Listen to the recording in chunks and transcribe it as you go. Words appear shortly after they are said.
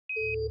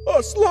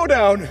Slow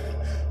down.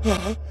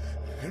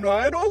 And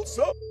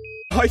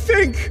I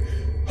think,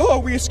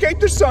 we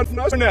escaped the sun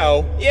for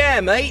now. Yeah,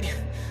 mate.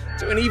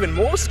 To an even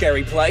more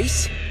scary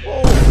place.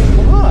 Oh,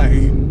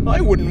 my.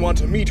 I wouldn't want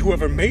to meet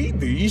whoever made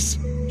these.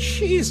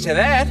 Cheers to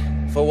that,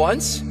 for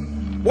once.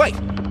 Wait,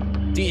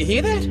 do you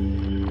hear that?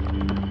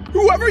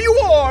 Whoever you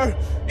are,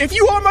 if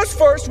you harm us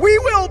first, we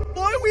will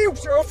harm you.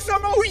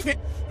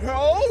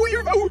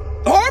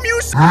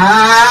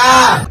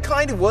 What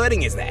kind of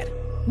wording is that?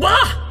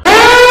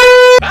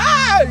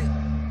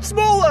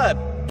 Smaller!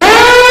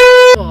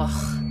 Ugh,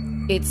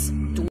 it's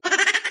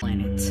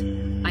planet.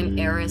 I'm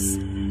Eris,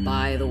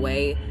 by the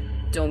way.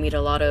 Don't meet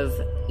a lot of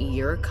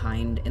your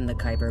kind in the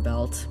Kuiper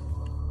Belt.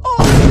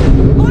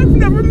 Oh, I've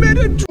never met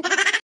a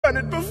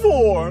planet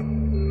before.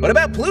 What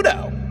about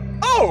Pluto?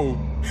 Oh,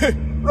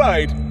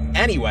 right.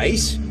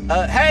 Anyways,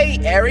 hey,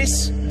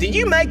 Eris, did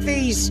you make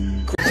these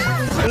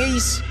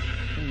thingies?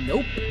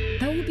 Nope.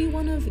 That would be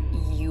one of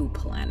you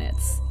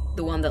planets.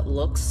 The one that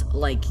looks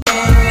like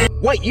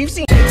Wait, you've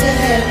seen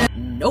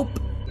Nope.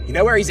 You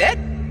know where he's at?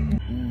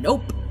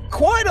 Nope.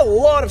 Quite a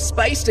lot of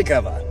space to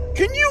cover.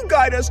 Can you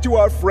guide us to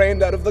our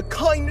friend out of the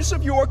kindness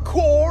of your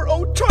core, I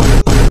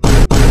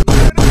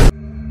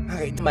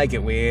hate to make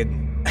it weird,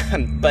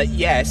 but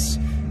yes,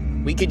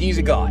 we could use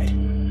a guide.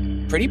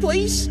 Pretty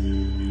please?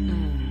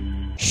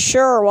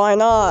 Sure, why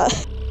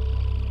not?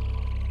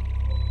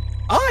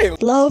 I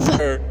Love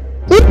her.